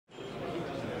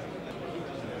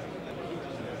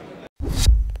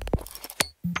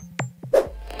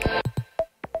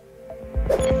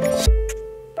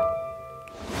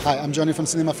Hi, I'm Johnny from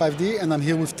Cinema 5D, and I'm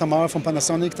here with Tamara from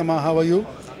Panasonic. Tamara, how are you?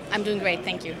 I'm doing great,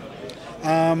 thank you.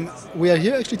 We are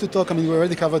here actually to talk, we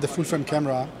already covered the full-frame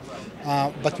camera,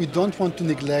 but we don't want to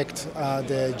neglect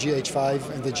the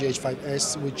GH5 and the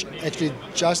GH5S, which actually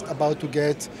just about to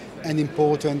get an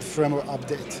important firmware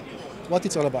update. What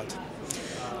it's all about?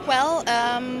 Well,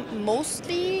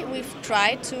 mostly we've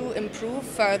tried to improve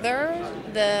further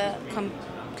the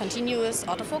continuous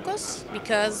autofocus,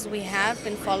 because we have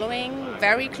been following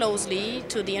very closely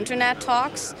to the internet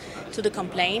talks, to the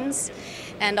complaints,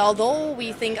 and although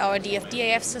we think our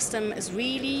DFD-AF system is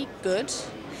really good,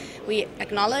 we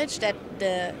acknowledge that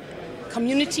the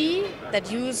community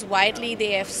that use widely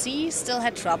the AFC still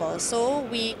had trouble. So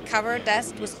we covered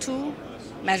that with two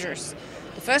measures.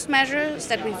 The first measure is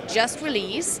that we've just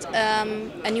released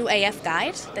a new AF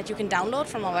guide that you can download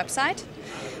from our website,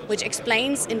 which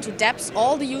explains into depth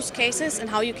all the use cases and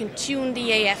how you can tune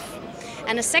the AF.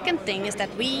 And the second thing is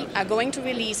that we are going to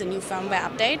release a new firmware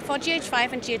update for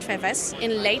GH5 and GH5S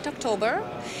in late October,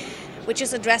 which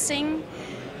is addressing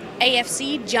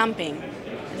AFC jumping.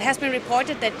 It has been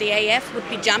reported that the AF would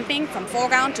be jumping from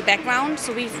foreground to background,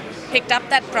 so we've picked up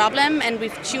that problem and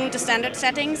we've tuned the standard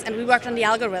settings and we worked on the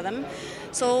algorithm.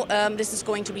 So this is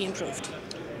going to be improved.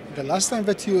 The last time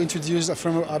that you introduced a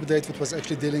firmware update that was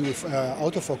actually dealing with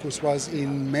autofocus was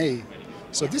in May.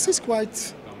 So this is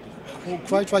quite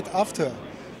right after.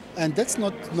 And that's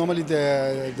not normally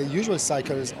the usual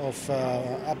cycles of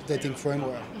updating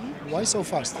firmware. Why so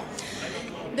fast?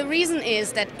 The reason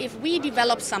is that if we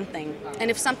develop something and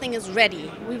if something is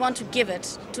ready, we want to give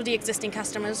it to the existing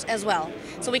customers as well.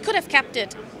 So we could have kept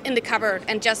it in the cupboard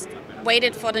and just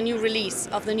waited for the new release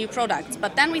of the new products.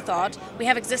 But then we thought, we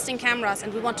have existing cameras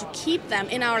and we want to keep them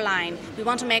in our line. We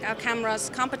want to make our cameras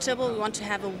compatible, we want to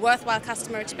have a worthwhile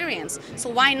customer experience. So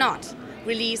why not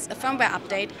release a firmware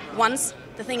update once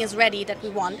the thing is ready that we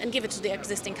want and give it to the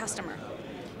existing customer?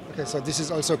 Okay, so this is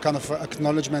also kind of an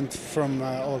acknowledgement from,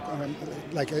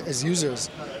 like as users,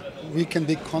 we can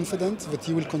be confident that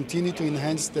you will continue to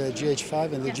enhance the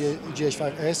GH5 and the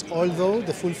GH5S, although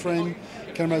the full frame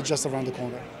camera is just around the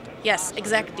corner. Yes,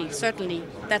 exactly, certainly,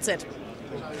 that's it.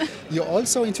 You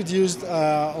also introduced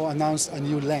or announced a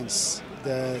new lens,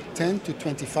 the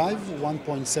 10-25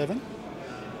 1.7.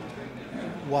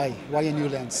 Why a new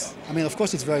lens? I mean, of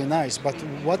course it's very nice, but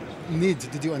what need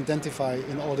did you identify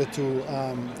in order to,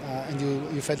 and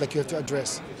you felt like you have to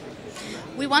address?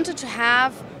 We wanted to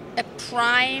have a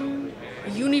prime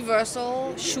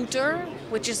universal shooter,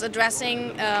 which is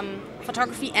addressing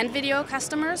photography and video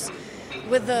customers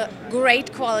with a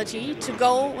great quality to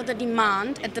go with the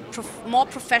demand and the more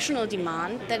professional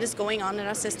demand that is going on in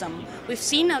our system. We've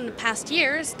seen in the past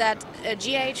years that a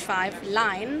GH5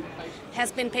 line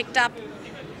has been picked up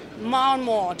more and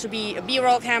more to be a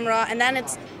B-roll camera, and then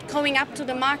it's going up to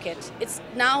the market. It's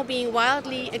now being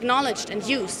widely acknowledged and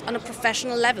used on a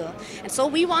professional level. And so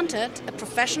we wanted a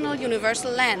professional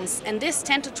universal lens, and this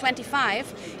 10-25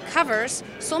 covers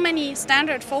so many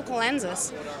standard focal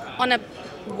lenses on a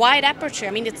wide aperture.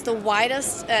 I mean, it's the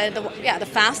widest, the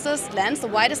fastest lens, the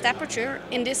widest aperture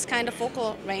in this kind of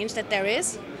focal range that there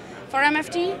is for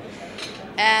MFT.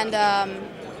 And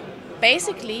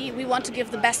basically, we want to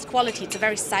give the best quality. It's a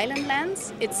very silent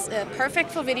lens. It's perfect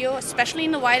for video, especially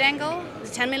in the wide angle, the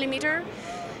 10mm.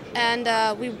 And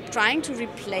we're trying to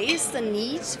replace the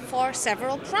need for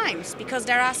several primes, because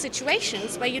there are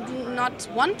situations where you do not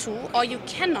want to or you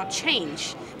cannot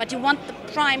change, but you want the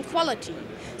prime quality.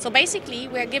 So basically,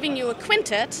 we're giving you a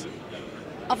quintet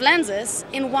of lenses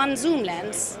in one zoom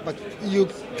lens. But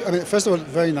first of all,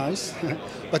 very nice.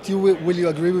 But will you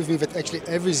agree with me that actually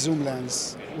every zoom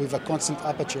lens with a constant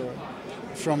aperture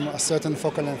from a certain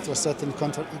focal length to a certain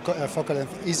focal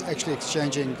length is actually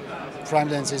exchanging prime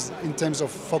lenses in terms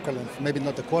of focal length, maybe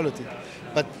not the quality,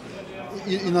 but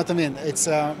you know what I mean? It's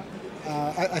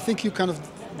I think you kind of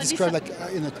describe like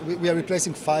we are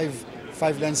replacing five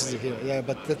lenses here, yeah,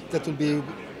 but that will be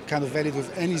kind of valid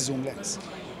with any zoom lens.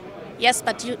 Yes,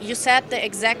 but you said the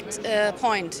exact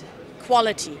point,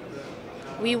 quality.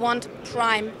 We want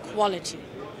prime quality.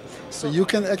 So you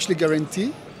can actually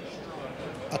guarantee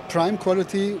a prime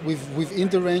quality within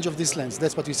the range of this lens.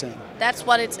 That's what you're saying? That's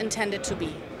what it's intended to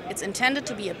be. It's intended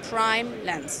to be a prime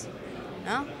lens,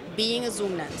 being a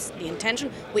zoom lens. The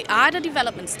intention, we are at the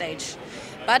development stage,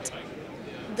 but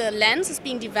the lens is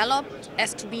being developed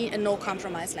as to be a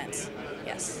no-compromise lens.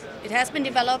 Yes. It has been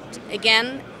developed,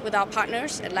 again, with our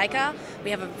partners at Leica.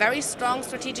 We have a very strong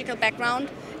strategical background.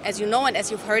 As you know and as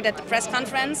you've heard at the press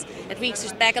conference, it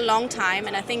reaches back a long time,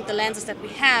 and I think the lenses that we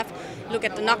have, look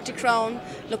at the Noctichrome,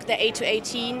 look at the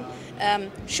 8-18,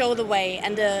 show the way.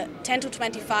 And the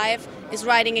 10-25 is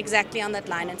riding exactly on that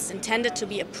line. It's intended to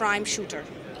be a prime shooter.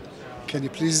 Can you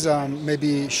please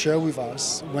maybe share with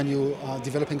us, when you are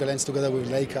developing a lens together with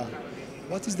Leica,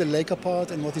 what is the Leica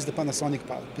part and what is the Panasonic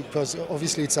part? Because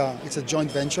obviously it's a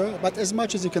joint venture, but as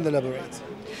much as you can elaborate.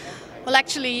 Well,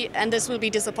 actually, and this will be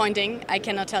disappointing, I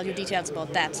cannot tell you details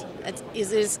about that. It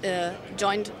is a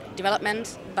joint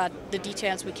development, but the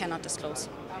details we cannot disclose.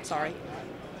 Sorry.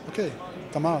 Okay,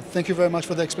 Tamar, thank you very much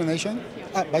for the explanation.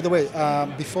 By the way,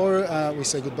 before we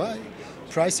say goodbye,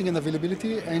 pricing and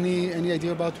availability, any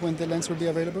idea about when the lens will be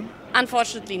available?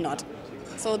 Unfortunately not.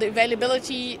 So the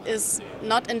availability is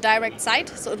not in direct sight,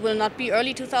 so it will not be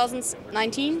early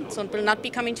 2019, so it will not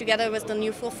be coming together with the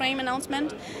new full frame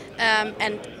announcement.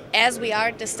 And as we are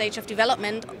at this stage of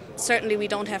development, certainly we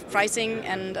don't have pricing,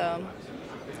 and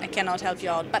I cannot help you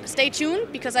out. But stay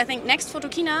tuned, because I think next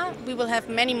Photokina we will have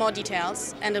many more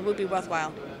details and it will be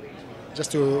worthwhile.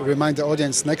 Just to remind the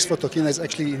audience, next Photokina is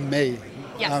actually in May.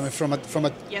 Yes. From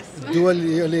a Yes. dual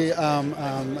yearly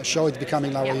show, it's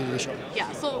becoming our yearly show.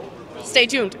 Yeah, so stay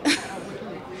tuned.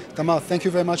 Tamar, thank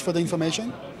you very much for the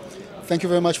information. Thank you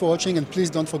very much for watching, and please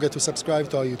don't forget to subscribe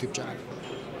to our YouTube channel.